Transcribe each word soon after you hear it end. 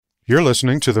You're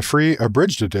listening to the free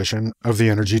abridged edition of the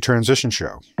Energy Transition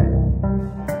Show.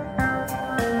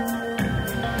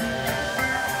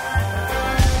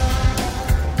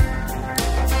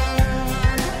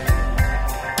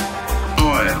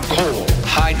 Oil, coal,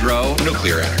 hydro,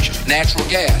 nuclear energy, natural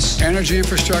gas, energy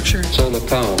infrastructure, solar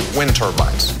power, wind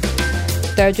turbines.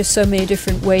 There are just so many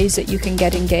different ways that you can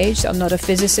get engaged. I'm not a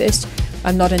physicist,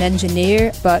 I'm not an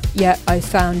engineer, but yet I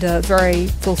found a very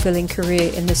fulfilling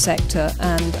career in the sector,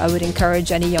 and I would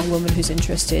encourage any young woman who's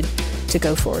interested to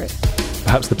go for it.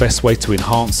 Perhaps the best way to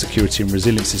enhance security and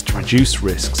resilience is to reduce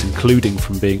risks, including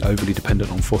from being overly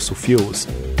dependent on fossil fuels.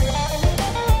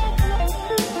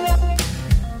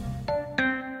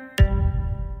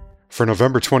 For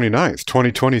November 29th,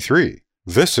 2023,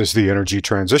 this is the Energy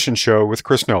Transition Show with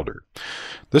Chris Nelder.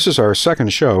 This is our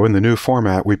second show in the new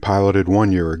format we piloted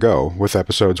 1 year ago, with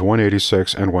episodes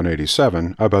 186 and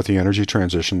 187 about the energy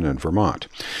transition in Vermont.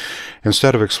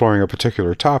 Instead of exploring a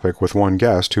particular topic with one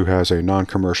guest who has a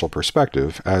non-commercial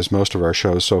perspective, as most of our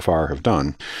shows so far have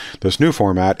done, this new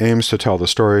format aims to tell the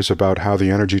stories about how the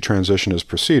energy transition is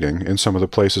proceeding in some of the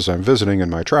places I'm visiting in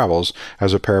my travels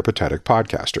as a peripatetic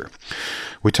podcaster.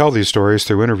 We tell these stories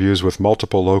through interviews with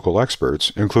multiple local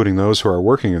experts, including those who are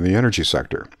working in the energy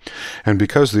sector. And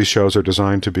because these shows are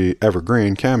designed to be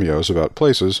evergreen cameos about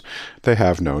places, they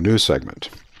have no news segment.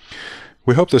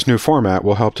 We hope this new format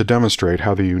will help to demonstrate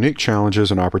how the unique challenges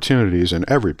and opportunities in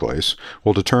every place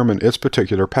will determine its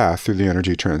particular path through the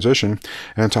energy transition,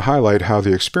 and to highlight how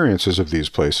the experiences of these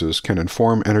places can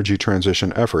inform energy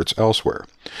transition efforts elsewhere.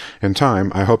 In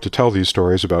time, I hope to tell these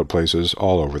stories about places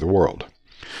all over the world.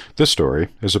 This story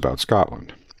is about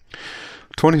Scotland.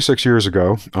 26 years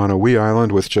ago, on a wee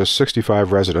island with just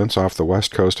 65 residents off the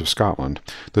west coast of Scotland,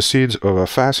 the seeds of a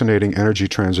fascinating energy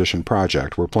transition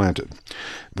project were planted.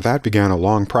 That began a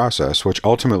long process which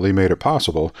ultimately made it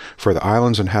possible for the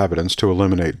island's inhabitants to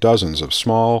eliminate dozens of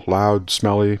small, loud,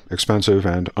 smelly, expensive,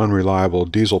 and unreliable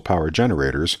diesel-powered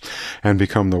generators and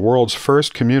become the world's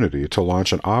first community to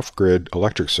launch an off-grid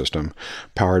electric system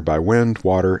powered by wind,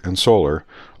 water, and solar,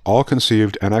 all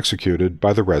conceived and executed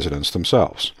by the residents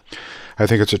themselves. I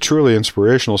think it's a truly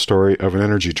inspirational story of an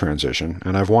energy transition,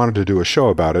 and I've wanted to do a show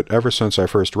about it ever since I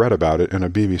first read about it in a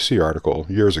BBC article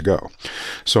years ago.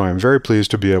 So I'm very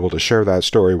pleased to be able to share that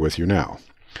story with you now.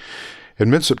 In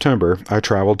mid-September, I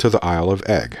traveled to the Isle of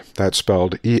Eigg, that's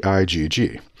spelled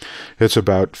E-I-G-G. It's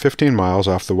about 15 miles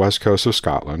off the west coast of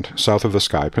Scotland, south of the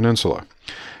Skye Peninsula.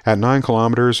 At 9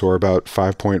 kilometers, or about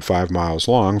 5.5 miles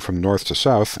long from north to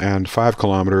south, and 5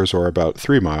 kilometers, or about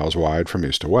 3 miles wide from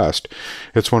east to west,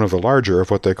 it's one of the larger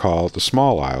of what they call the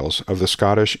Small Isles of the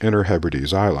Scottish Inner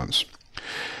Hebrides Islands.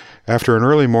 After an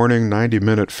early morning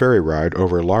 90-minute ferry ride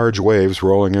over large waves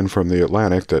rolling in from the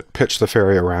Atlantic that pitched the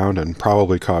ferry around and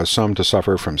probably caused some to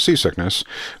suffer from seasickness,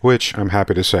 which I'm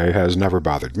happy to say has never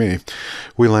bothered me,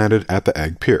 we landed at the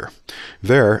Eigg Pier.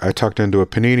 There, I tucked into a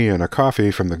panini and a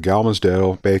coffee from the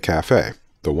Galmansdale Bay Cafe,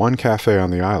 the one cafe on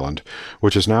the island,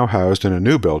 which is now housed in a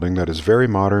new building that is very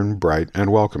modern, bright,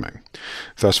 and welcoming.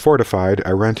 Thus fortified, I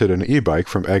rented an e-bike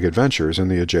from Eigg Adventures in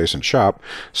the adjacent shop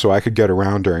so I could get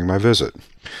around during my visit.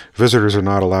 Visitors are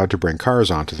not allowed to bring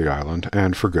cars onto the island,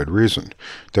 and for good reason.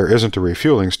 There isn't a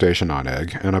refueling station on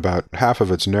Eigg, and about half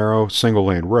of its narrow,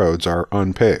 single-lane roads are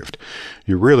unpaved.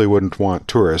 You really wouldn't want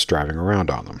tourists driving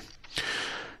around on them.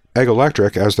 Eigg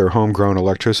Electric, as their homegrown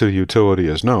electricity utility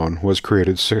is known, was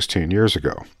created 16 years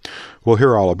ago. We'll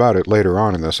hear all about it later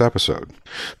on in this episode.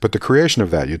 But the creation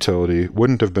of that utility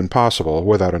wouldn't have been possible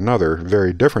without another,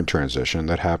 very different transition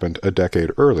that happened a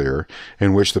decade earlier,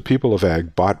 in which the people of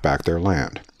Eigg bought back their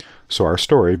land. So our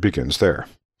story begins there.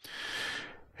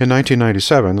 In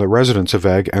 1997, the residents of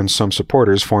Eigg and some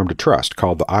supporters formed a trust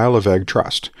called the Isle of Eigg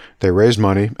Trust. They raised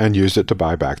money and used it to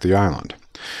buy back the island.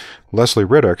 Leslie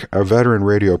Riddoch, a veteran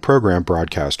radio program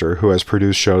broadcaster who has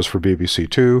produced shows for BBC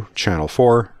Two, Channel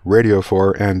 4, Radio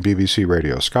 4, and BBC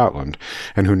Radio Scotland,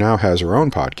 and who now has her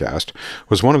own podcast,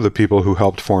 was one of the people who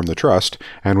helped form the trust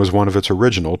and was one of its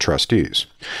original trustees.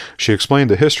 She explained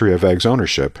the history of Egg's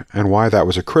ownership and why that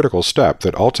was a critical step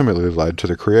that ultimately led to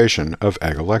the creation of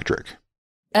Eigg Electric.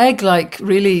 Eigg, like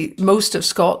really most of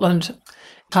Scotland,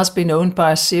 has been owned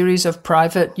by a series of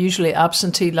private, usually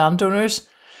absentee landowners.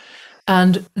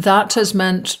 And that has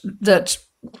meant that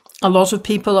a lot of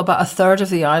people, about a third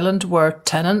of the island, were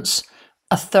tenants,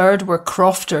 a third were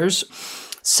crofters.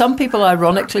 Some people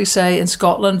ironically say in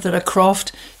Scotland that a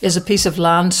croft is a piece of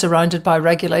land surrounded by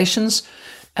regulations.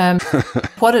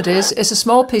 What it is a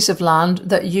small piece of land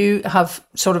that you have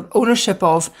sort of ownership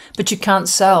of, but you can't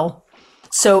sell.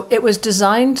 So it was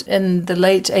designed in the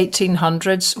late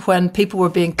 1800s when people were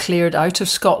being cleared out of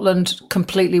Scotland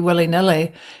completely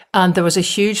willy-nilly. And there was a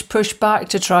huge pushback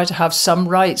to try to have some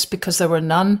rights because there were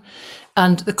none.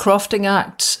 And the Crofting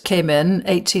Act came in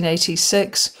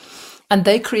 1886. And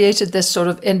they created this sort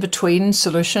of in-between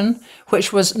solution,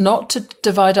 which was not to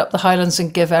divide up the Highlands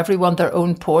and give everyone their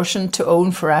own portion to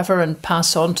own forever and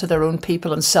pass on to their own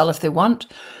people and sell if they want,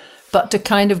 but to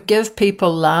kind of give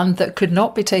people land that could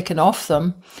not be taken off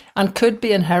them and could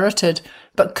be inherited,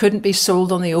 but couldn't be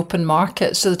sold on the open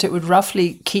market, so that it would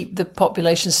roughly keep the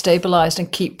population stabilised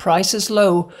and keep prices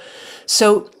low.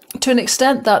 So to an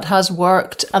extent that has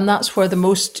worked, and that's where the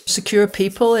most secure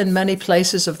people in many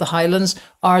places of the Highlands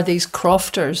are these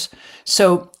crofters.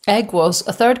 So Eigg was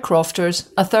a third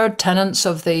crofters, a third tenants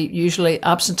of the usually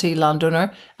absentee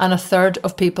landowner, and a third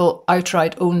of people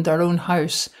outright owned their own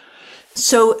house.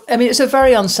 So, I mean, it's a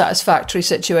very unsatisfactory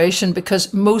situation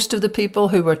because most of the people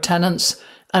who were tenants,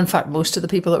 in fact, most of the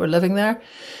people that were living there,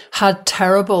 had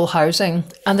terrible housing.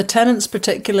 And the tenants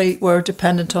particularly were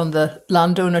dependent on the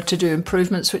landowner to do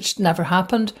improvements, which never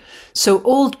happened. So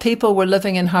old people were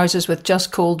living in houses with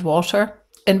just cold water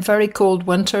in very cold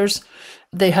winters.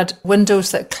 They had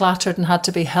windows that clattered and had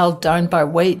to be held down by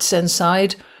weights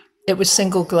inside. It was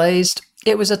single glazed.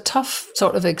 It was a tough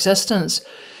sort of existence.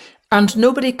 And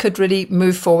nobody could really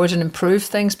move forward and improve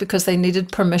things because they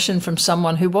needed permission from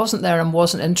someone who wasn't there and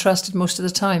wasn't interested most of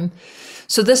the time.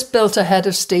 So this built a head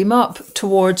of steam up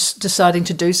towards deciding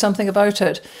to do something about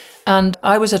it. And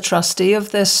I was a trustee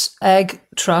of this Eigg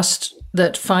trust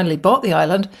that finally bought the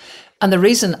island. And the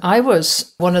reason I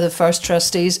was one of the first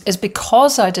trustees is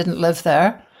because I didn't live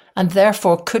there and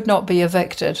therefore could not be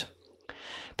evicted.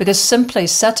 Because simply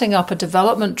setting up a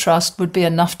development trust would be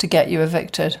enough to get you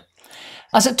evicted.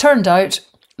 As it turned out,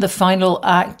 the final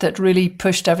act that really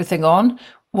pushed everything on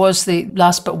was the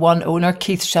last but one owner,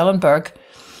 Keith Schellenberg,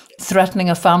 threatening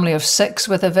a family of 6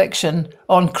 with eviction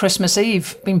on Christmas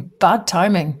Eve. I mean, bad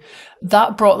timing.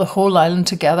 That brought the whole island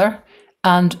together,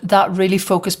 and that really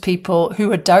focused people who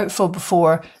were doubtful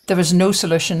before. There was no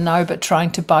solution now but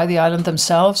trying to buy the island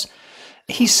themselves.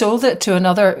 He sold it to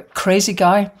another crazy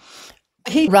guy.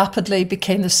 He rapidly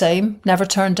became the same, never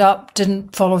turned up,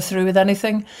 didn't follow through with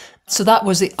anything. So that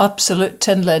was the absolute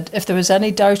tin lid. If there was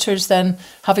any doubters, then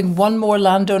having one more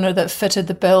landowner that fitted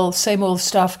the bill, same old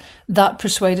stuff, that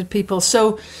persuaded people.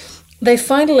 So they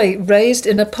finally raised,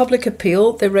 in a public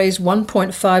appeal, they raised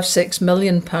 £1.56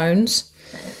 million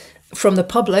from the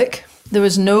public. There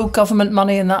was no government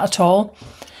money in that at all.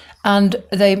 And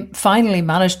they finally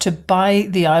managed to buy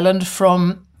the island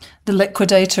from the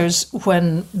liquidators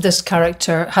when this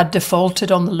character had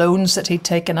defaulted on the loans that he'd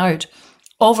taken out.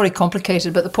 All very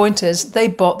complicated, but the point is they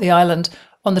bought the island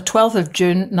on the 12th of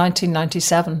June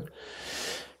 1997.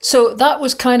 So that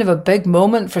was kind of a big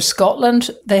moment for Scotland.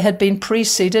 They had been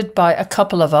preceded by a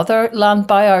couple of other land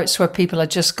buyouts where people had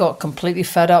just got completely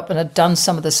fed up and had done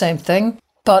some of the same thing.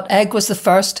 But Eigg was the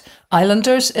first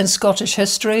islanders in Scottish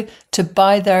history to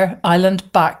buy their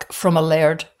island back from a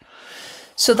laird.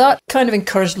 So that kind of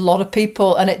encouraged a lot of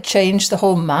people, and it changed the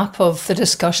whole map of the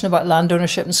discussion about land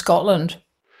ownership in Scotland.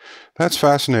 That's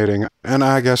fascinating. And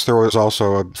I guess there was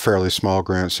also a fairly small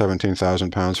grant,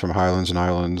 £17,000 from Highlands and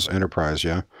Islands Enterprise,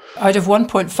 yeah? Out of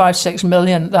 1.56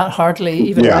 million, that hardly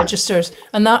even registers.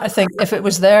 And that, I think, if it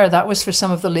was there, that was for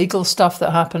some of the legal stuff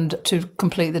that happened to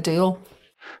complete the deal.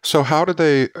 So how did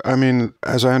they, I mean,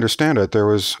 as I understand it, there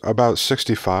was about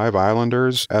 65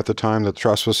 islanders at the time the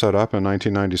trust was set up in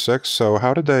 1996. So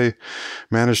how did they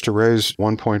manage to raise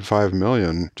 1.5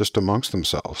 million just amongst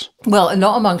themselves? Well,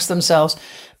 not amongst themselves.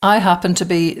 I happened to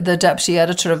be the deputy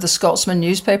editor of the Scotsman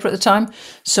newspaper at the time,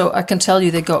 so I can tell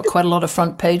you they got quite a lot of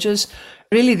front pages.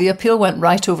 Really, the appeal went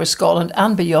right over Scotland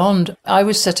and beyond. I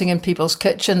was sitting in people's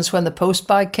kitchens when the post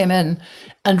bag came in,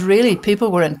 and really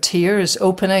people were in tears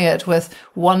opening it with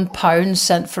 £1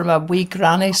 sent from a wee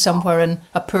granny somewhere in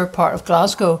a poor part of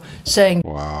Glasgow saying,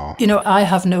 wow, you know, I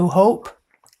have no hope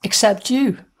except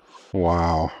you.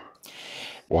 Wow.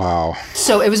 Wow.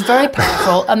 So it was very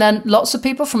powerful. And then lots of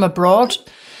people from abroad,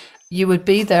 you would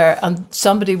be there and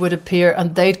somebody would appear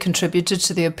and they'd contributed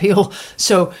to the appeal.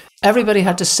 So everybody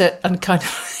had to sit and kind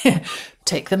of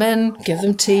take them in, give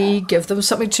them tea, give them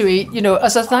something to eat, you know,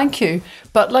 as a thank you.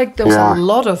 But like there was a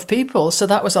lot of people. So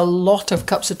that was a lot of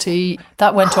cups of tea.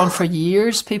 That went on for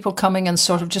years, people coming and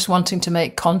sort of just wanting to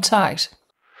make contact.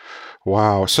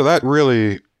 Wow. So that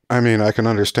really, I mean, I can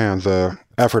understand the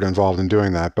effort involved in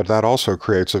doing that, but that also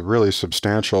creates a really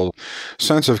substantial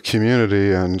sense of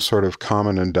community and sort of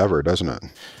common endeavor, doesn't it?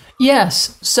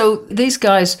 Yes. So these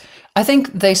guys, I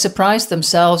think they surprised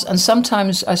themselves. And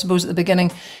sometimes, I suppose at the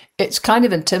beginning, it's kind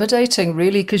of intimidating,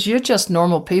 really, because you're just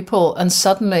normal people and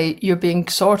suddenly you're being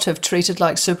sort of treated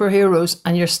like superheroes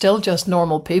and you're still just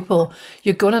normal people.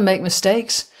 You're going to make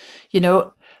mistakes,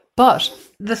 But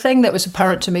the thing that was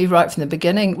apparent to me right from the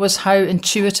beginning was how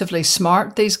intuitively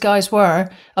smart these guys were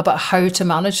about how to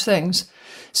manage things.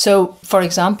 So, for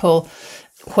example,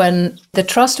 when the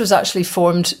trust was actually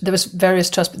formed, there was various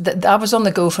trusts. I was on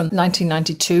the go from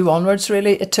 1992 onwards,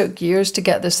 really. It took years to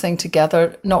get this thing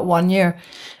together, not 1 year.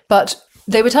 But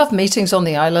they would have meetings on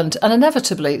the island, and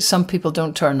inevitably some people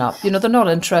don't turn up. They're not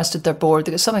interested, they're bored,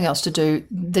 they've got something else to do,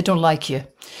 they don't like you.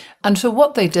 And so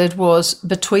what they did was,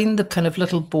 between the kind of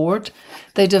little board,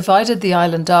 they divided the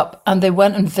island up and they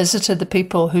went and visited the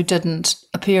people who didn't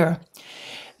appear.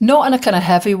 Not in a kind of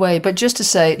heavy way, but just to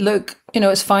say, look,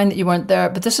 it's fine that you weren't there,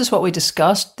 but this is what we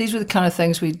discussed. These were the kind of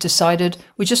things we decided.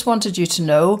 We just wanted you to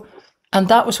know. And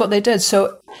that was what they did.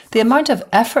 So the amount of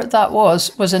effort that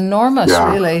was enormous,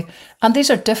 really. And these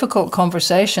are difficult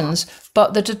conversations,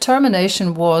 but the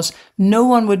determination was no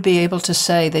one would be able to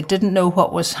say they didn't know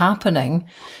what was happening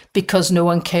because no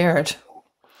one cared.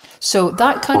 So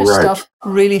that kind of stuff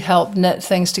really helped knit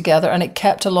things together, and it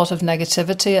kept a lot of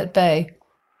negativity at bay.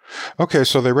 Okay,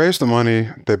 so they raised the money,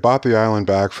 they bought the island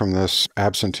back from this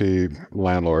absentee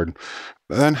landlord.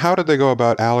 Then how did they go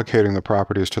about allocating the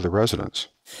properties to the residents?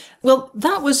 Well,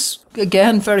 that was,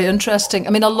 again, very interesting. I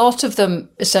mean, a lot of them,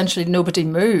 essentially nobody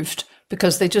moved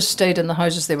because they just stayed in the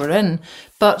houses they were in.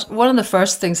 But one of the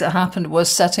first things that happened was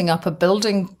setting up a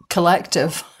building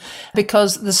collective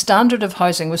because the standard of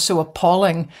housing was so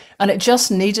appalling and it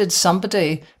just needed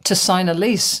somebody to sign a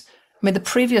lease. I mean, the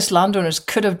previous landowners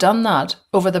could have done that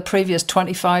over the previous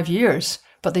 25 years,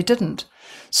 but they didn't.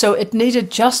 So it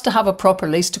needed just to have a proper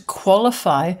lease to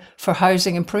qualify for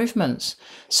housing improvements.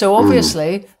 So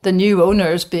obviously the new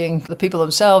owners, being the people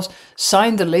themselves,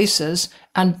 signed the leases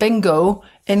and bingo,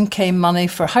 in came money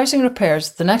for housing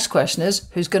repairs. The next question is,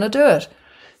 who's going to do it?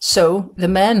 So the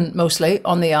men mostly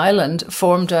on the island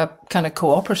formed a kind of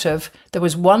cooperative. There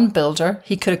was one builder.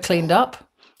 He could have cleaned up.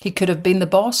 He could have been the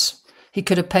boss. He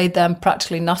could have paid them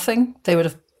practically nothing. They would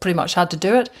have pretty much had to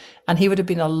do it. And he would have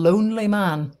been a lonely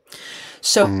man.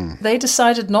 So they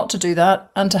decided not to do that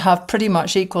and to have pretty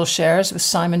much equal shares, with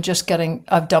Simon just getting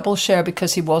a double share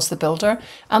because he was the builder.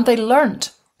 And they learnt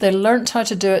how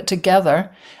to do it together.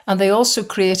 And they also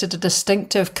created a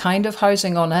distinctive kind of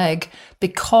housing on Eigg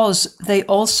because they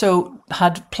also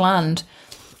had planned.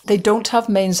 They don't have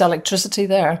mains electricity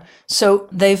there. So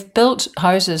they've built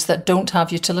houses that don't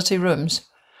have utility rooms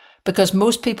because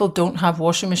most people don't have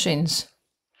washing machines.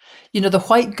 The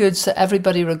white goods that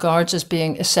everybody regards as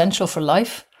being essential for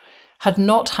life had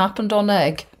not happened on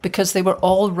Eigg because they were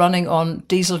all running on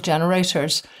diesel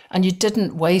generators and you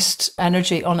didn't waste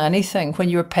energy on anything when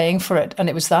you were paying for it and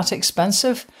it was that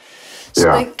expensive.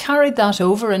 So they carried that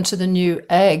over into the new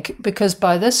Eigg because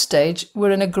by this stage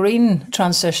we're in a green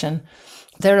transition.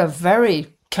 They're a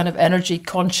very kind of energy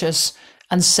conscious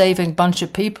and saving bunch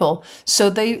of people. So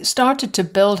they started to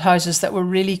build houses that were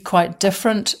really quite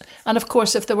different. And of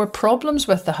course, if there were problems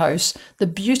with the house, the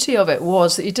beauty of it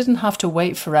was that you didn't have to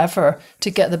wait forever to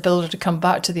get the builder to come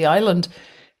back to the island.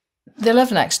 They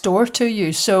live next door to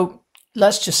you. So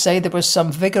let's just say there was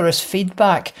some vigorous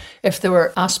feedback if there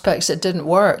were aspects that didn't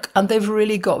work. And they've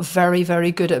really got very,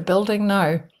 very good at building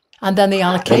now. And then the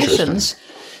allocations,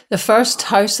 the first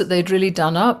house that they'd really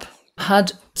done up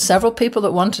had several people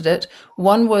that wanted it.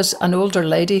 One was an older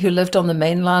lady who lived on the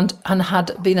mainland and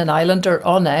had been an islander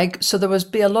on Eigg. So there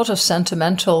would be a lot of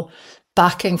sentimental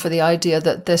backing for the idea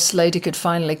that this lady could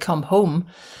finally come home.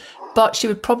 But she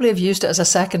would probably have used it as a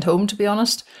second home, to be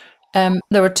honest. There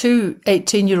were two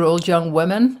 18-year-old young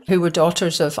women who were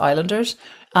daughters of islanders.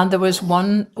 And there was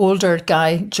one older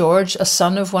guy, George, a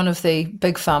son of one of the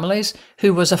big families,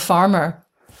 who was a farmer.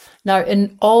 Now,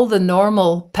 in all the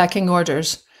normal pecking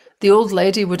orders, the old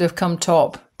lady would have come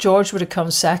top, George would have come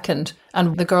second,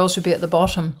 and the girls would be at the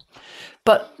bottom.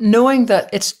 But knowing that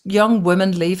it's young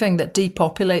women leaving that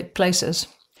depopulate places,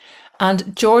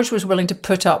 and George was willing to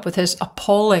put up with his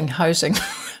appalling housing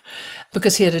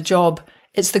because he had a job,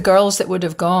 it's the girls that would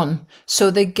have gone.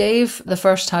 So they gave the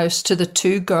first house to the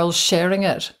two girls sharing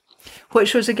it,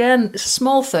 which was, again, a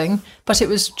small thing, but it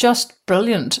was just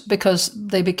brilliant because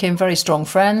they became very strong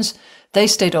friends. They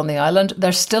stayed on the island.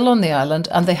 They're still on the island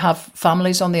and they have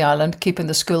families on the island keeping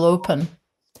the school open.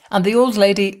 And the old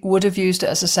lady would have used it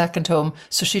as a second home,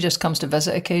 so she just comes to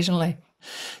visit occasionally.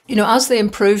 As they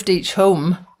improved each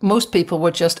home, most people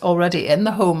were just already in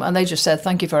the home and they just said,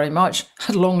 thank you very much.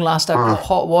 At long last, I've got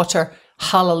hot water,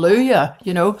 hallelujah,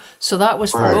 So that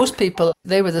was for Right. most people.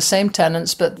 They were the same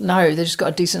tenants, but now they just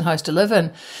got a decent house to live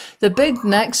in. The big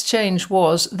next change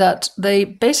was that they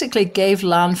basically gave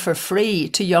land for free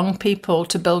to young people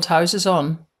to build houses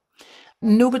on.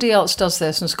 Nobody else does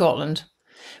this in Scotland.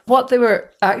 What they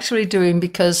were actually doing,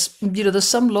 because, there's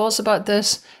some laws about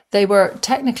this, they were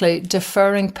technically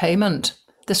deferring payment.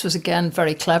 This was, again,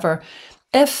 very clever.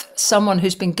 If someone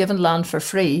who's been given land for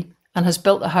free and has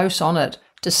built a house on it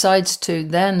decides to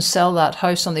then sell that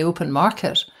house on the open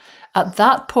market, at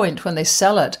that point when they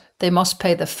sell it, they must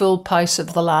pay the full price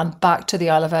of the land back to the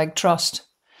Isle of Eigg Trust,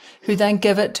 who then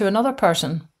give it to another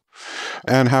person.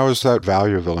 And how is that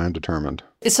value of the land determined?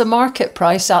 It's a market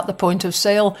price at the point of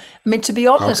sale. I mean, to be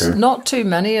honest, Okay. not too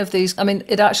many of these. I mean,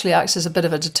 it actually acts as a bit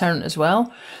of a deterrent as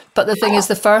well. But the thing is,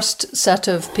 the first set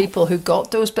of people who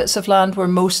got those bits of land were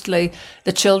mostly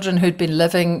the children who'd been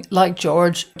living, like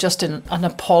George, just in an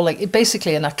appalling,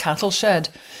 basically in a cattle shed.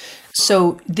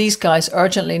 So these guys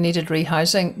urgently needed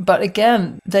rehousing. But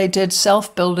again, they did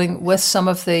self-building with some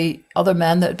of the other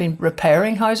men that had been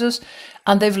repairing houses.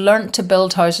 And they've learnt to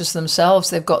build houses themselves.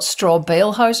 They've got straw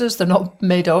bale houses. They're not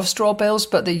made of straw bales,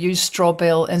 but they use straw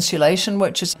bale insulation,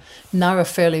 which is now a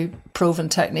fairly proven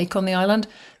technique on the island.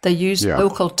 They use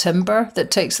local timber that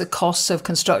takes the costs of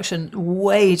construction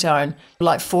way down,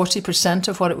 like 40%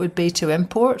 of what it would be to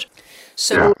import.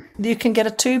 So you can get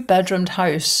a 2-bedroomed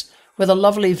house with a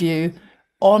lovely view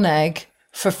on Eigg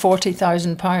for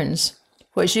 £40,000,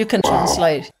 which you can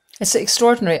translate. It's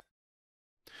extraordinary.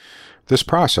 This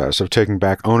process of taking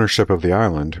back ownership of the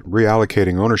island,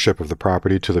 reallocating ownership of the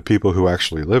property to the people who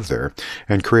actually live there,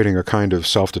 and creating a kind of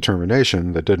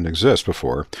self-determination that didn't exist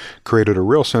before, created a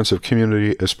real sense of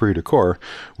community esprit de corps,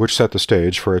 which set the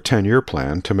stage for a 10-year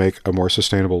plan to make a more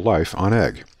sustainable life on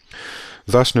Eigg.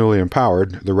 Thus newly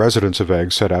empowered, the residents of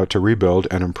Eigg set out to rebuild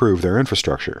and improve their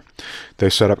infrastructure.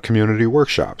 They set up community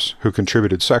workshops, who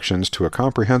contributed sections to a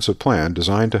comprehensive plan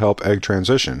designed to help Eigg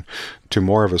transition to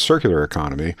more of a circular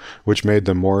economy, which made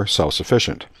them more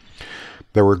self-sufficient.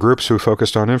 There were groups who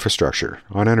focused on infrastructure,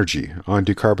 on energy, on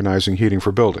decarbonizing heating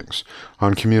for buildings,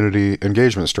 on community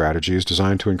engagement strategies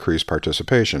designed to increase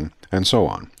participation, and so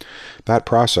on. That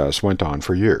process went on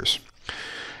for years.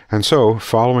 And so,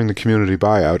 following the community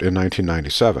buyout in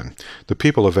 1997, the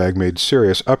people of Eigg made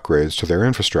serious upgrades to their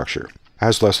infrastructure.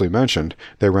 As Leslie mentioned,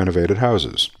 they renovated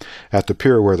houses. At the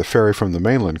pier where the ferry from the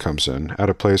mainland comes in, at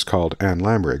a place called An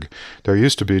Lamrig, there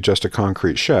used to be just a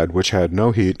concrete shed which had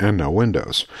no heat and no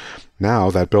windows.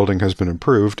 Now that building has been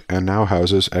improved and now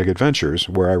houses Eigg Adventures,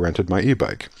 where I rented my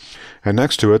e-bike. And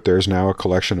next to it there's now a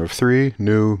collection of 3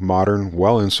 new, modern,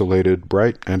 well-insulated,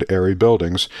 bright and airy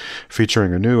buildings,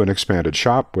 featuring a new and expanded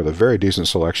shop with a very decent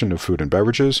selection of food and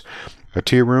beverages, a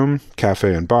tea room,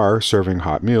 cafe and bar serving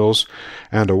hot meals,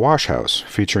 and a wash house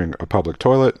featuring a public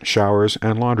toilet, showers,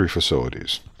 and laundry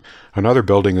facilities. Another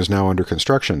building is now under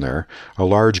construction there, a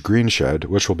large green shed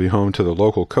which will be home to the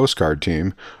local Coast Guard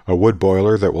team, a wood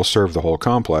boiler that will serve the whole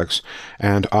complex,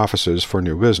 and offices for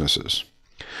new businesses.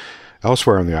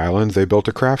 Elsewhere on the island, they built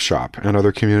a craft shop and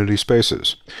other community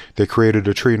spaces. They created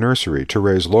a tree nursery to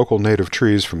raise local native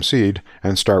trees from seed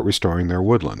and start restoring their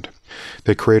woodland.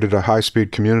 They created a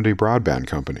high-speed community broadband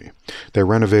company. They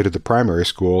renovated the primary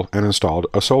school and installed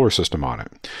a solar system on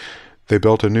it. They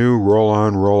built a new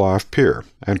roll-on, roll-off pier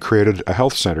and created a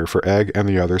health center for Eigg and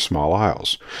the other small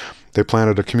isles. They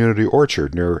planted a community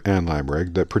orchard near An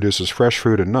Lamrig that produces fresh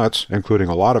fruit and nuts, including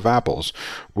a lot of apples,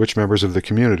 which members of the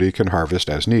community can harvest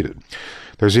as needed.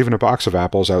 There's even a box of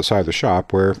apples outside the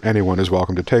shop where anyone is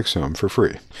welcome to take some for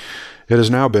free. It has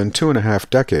now been 2.5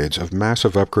 decades of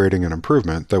massive upgrading and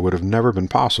improvement that would have never been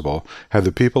possible had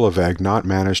the people of Eigg not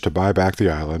managed to buy back the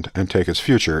island and take its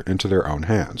future into their own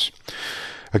hands.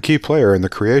 A key player in the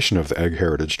creation of the Eigg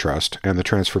Heritage Trust and the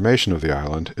transformation of the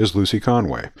island is Lucy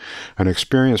Conway, an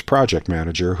experienced project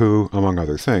manager who, among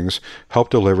other things,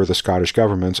 helped deliver the Scottish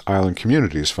Government's Island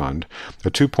Communities Fund, a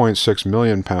 £2.6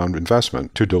 million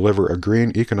investment to deliver a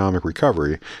green economic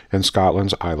recovery in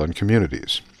Scotland's island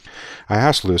communities. I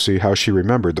asked Lucy how she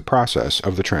remembered the process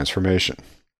of the transformation.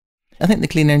 I think the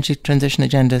Clean Energy Transition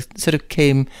Agenda sort of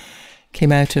came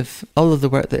out of all of the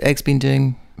work that Egg's been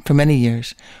doing for many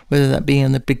years, whether that be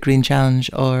on the Big Green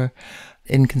Challenge or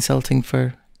in consulting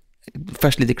for,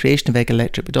 firstly, the creation of Eigg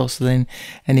Electric, but also then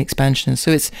any expansion.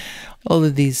 So it's all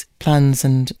of these plans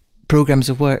and programmes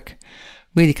of work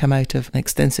really come out of an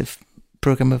extensive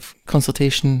programme of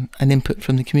consultation and input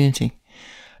from the community.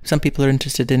 Some people are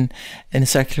interested in a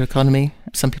circular economy.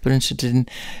 Some people are interested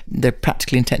they're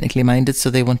practically and technically minded, so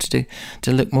they want to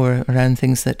look more around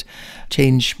things that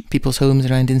change people's homes,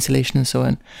 around insulation and so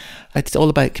on. It's all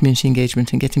about community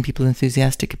engagement and getting people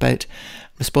enthusiastic about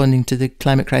responding to the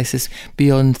climate crisis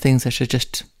beyond things that are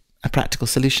just a practical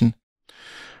solution.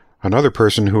 Another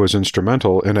person who was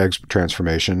instrumental in Egg's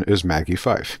transformation is Maggie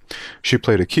Fife. She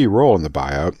played a key role in the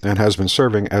buyout and has been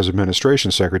serving as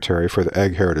administration secretary for the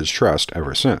Egg Heritage Trust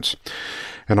ever since.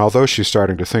 And although she's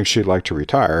starting to think she'd like to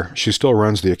retire, she still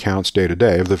runs the accounts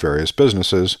day-to-day of the various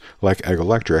businesses, like Egg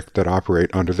Electric, that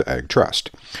operate under the Egg Trust.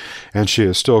 And she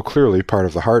is still clearly part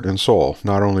of the heart and soul,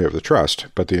 not only of the trust,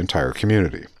 but the entire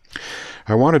community.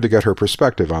 I wanted to get her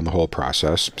perspective on the whole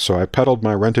process, so I pedaled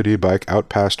my rented e-bike out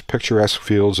past picturesque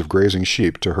fields of grazing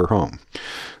sheep to her home.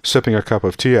 Sipping a cup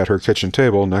of tea at her kitchen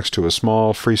table next to a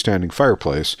small, freestanding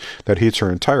fireplace that heats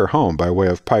her entire home by way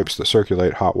of pipes that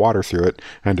circulate hot water through it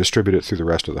and distribute it through the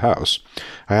rest of the house,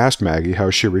 I asked Maggie how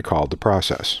she recalled the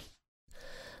process.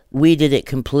 We did it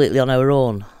completely on our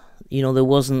own. There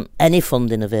wasn't any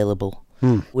funding available.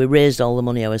 We raised all the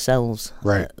money ourselves.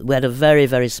 Right. We had a very,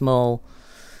 very small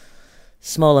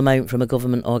amount from a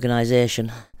government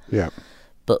organisation. Yeah.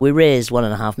 But we raised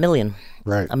 1.5 million.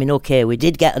 Right. I mean, okay, we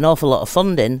did get an awful lot of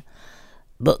funding,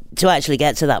 but to actually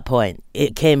get to that point,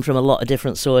 it came from a lot of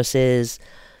different sources.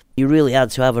 You really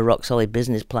had to have a rock-solid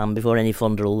business plan before any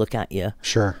funder will look at you.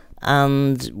 Sure.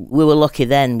 And we were lucky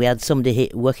then. We had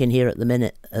somebody working here at the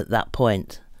minute, at that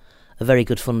point, a very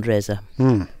good fundraiser.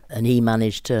 And he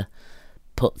managed to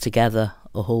put together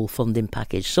a whole funding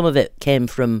package. Some of it came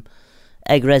from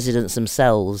Egg residents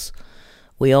themselves.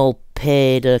 We all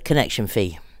paid a connection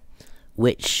fee,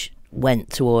 which went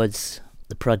towards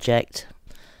the project,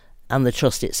 and the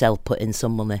trust itself put in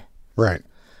some money. Right.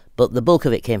 But the bulk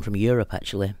of it came from Europe,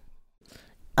 actually.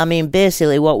 I mean,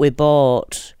 basically what we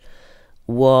bought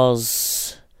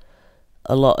was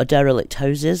a lot of derelict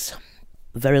houses,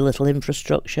 very little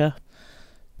infrastructure.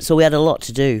 So we had a lot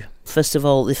to do. First of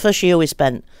all, the first year we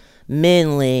spent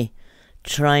mainly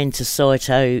trying to sort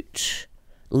out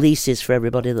leases for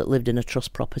everybody that lived in a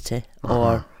trust property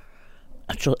or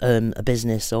a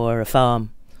business or a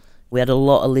farm. We had a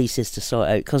lot of leases to sort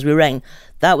out because we reckon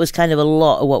that was kind of a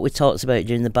lot of what we talked about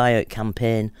during the buyout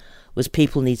campaign was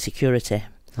people need security.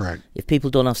 Right. If people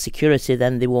don't have security,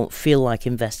 then they won't feel like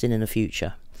investing in a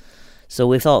future. So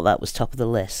we thought that was top of the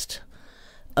list.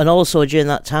 And also during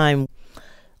that time,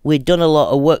 we'd done a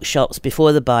lot of workshops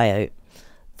before the buyout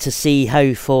to see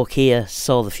how folk here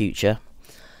saw the future.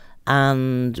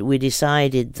 And we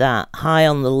decided that high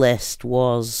on the list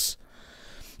was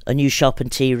a new shop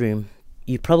and tea room.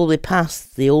 You probably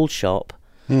passed the old shop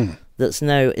that's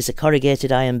now, it's a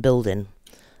corrugated iron building.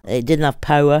 It didn't have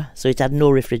power, so it had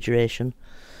no refrigeration.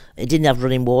 It didn't have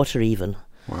running water even.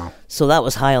 Wow. So that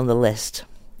was high on the list.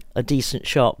 A decent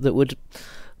shop that would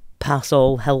pass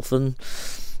all health and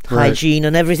hygiene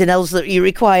and everything else that you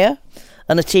require.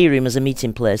 And a tea room as a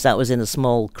meeting place. That was in a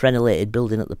small crenellated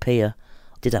building at the pier.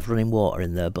 Did have running water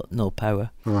in there, but no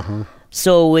power.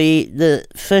 So the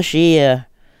first year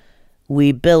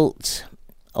we built,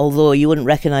 although you wouldn't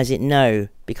recognise it now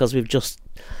because we've just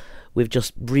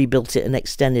rebuilt it and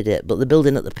extended it, but the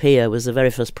building at the pier was the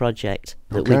very first project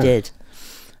that we did,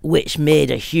 which made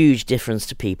a huge difference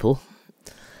to people.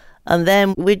 And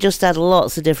then we just had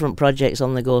lots of different projects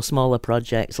on the go, smaller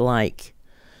projects like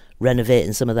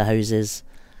renovating some of the houses,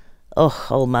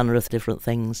 all manner of different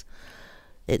things.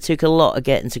 It took a lot of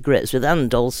getting to grips with,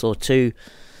 and also to,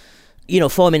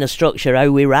 forming a structure how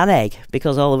we ran Egg,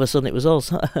 because all of a sudden it was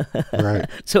us. Right.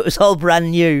 So it was all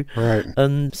brand new. Right.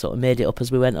 And sort of made it up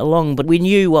as we went along. But we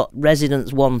knew what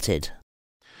residents wanted.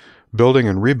 Building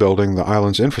and rebuilding the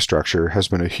island's infrastructure has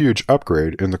been a huge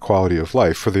upgrade in the quality of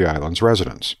life for the island's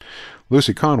residents.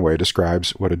 Lucy Conway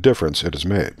describes what a difference it has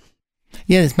made.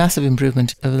 Yeah, there's massive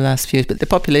improvement over the last few years, but the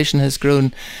population has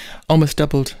grown, almost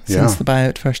doubled since the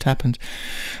buyout first happened.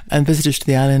 And visitors to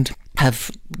the island have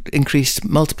increased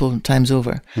multiple times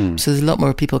over. So there's a lot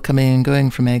more people coming and going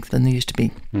from Eigg than there used to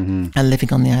be and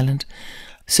living on the island.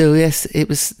 So yes, it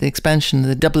was the expansion,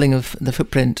 the doubling of the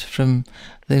footprint from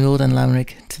the old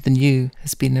Anlamrig to the new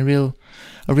has been a real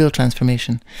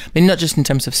transformation. I mean, not just in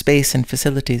terms of space and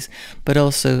facilities, but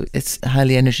also it's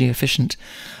highly energy efficient.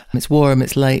 It's warm,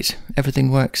 it's light,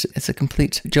 everything works. It's a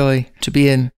complete joy to be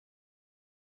in.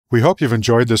 We hope you've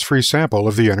enjoyed this free sample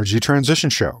of the Energy Transition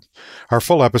Show. Our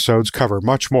full episodes cover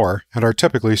much more and are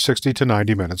typically 60 to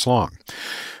 90 minutes long.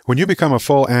 When you become a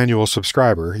full annual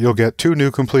subscriber, you'll get 2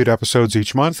 new complete episodes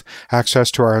each month,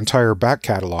 access to our entire back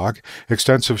catalog,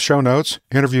 extensive show notes,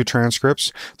 interview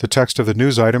transcripts, the text of the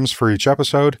news items for each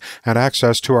episode, and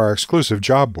access to our exclusive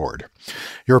job board.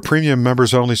 Your premium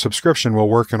members-only subscription will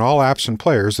work in all apps and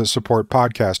players that support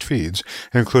podcast feeds,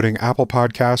 including Apple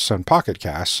Podcasts and Pocket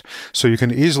Casts, so you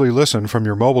can easily listen from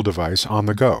your mobile device on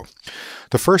the go.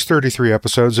 The first 33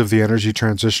 episodes of the Energy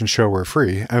Transition Show are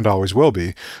free, and always will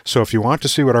be, so if you want to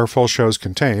see what our full shows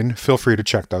contain, feel free to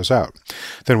check those out.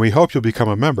 Then we hope you'll become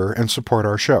a member and support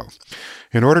our show.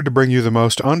 In order to bring you the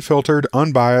most unfiltered,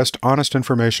 unbiased, honest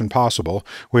information possible,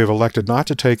 we have elected not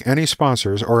to take any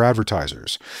sponsors or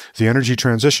advertisers. The Energy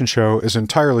Transition Show is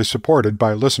entirely supported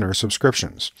by listener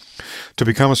subscriptions. To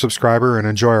become a subscriber and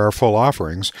enjoy our full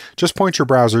offerings, just point your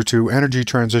browser to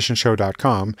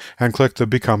energytransitionshow.com and click the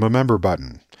Become a Member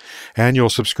button. Annual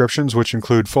subscriptions, which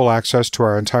include full access to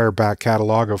our entire back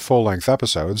catalog of full-length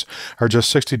episodes, are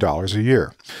just $60 a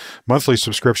year. Monthly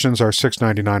subscriptions are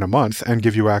 $6.99 a month and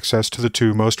give you access to the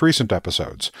 2 most recent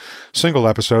episodes. Single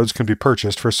episodes can be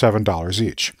purchased for $7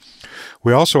 each.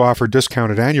 We also offer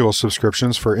discounted annual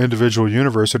subscriptions for individual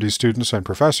university students and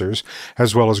professors,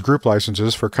 as well as group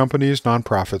licenses for companies,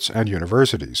 nonprofits, and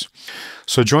universities.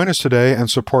 So join us today and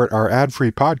support our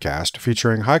ad-free podcast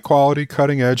featuring high-quality,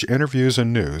 cutting-edge interviews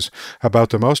and news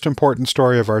about the most important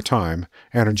story of our time,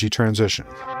 energy transition.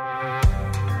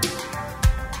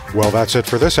 Well, that's it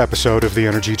for this episode of the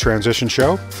Energy Transition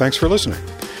Show. Thanks for listening.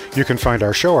 You can find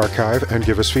our show archive and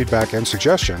give us feedback and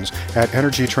suggestions at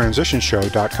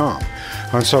energytransitionshow.com.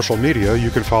 On social media, you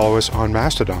can follow us on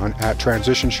Mastodon at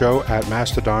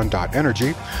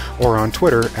transitionshow@mastodon.energy or on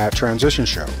Twitter at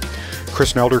transitionshow.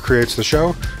 Chris Nelder creates the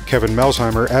show, Kevin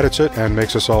Melsheimer edits it and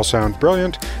makes us all sound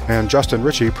brilliant, and Justin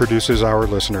Ritchie produces our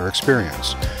listener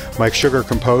experience. Mike Sugar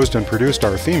composed and produced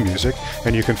our theme music,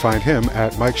 and you can find him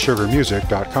at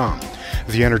MikeSugarMusic.com.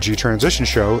 The Energy Transition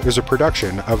Show is a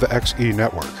production of the XE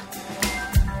Network.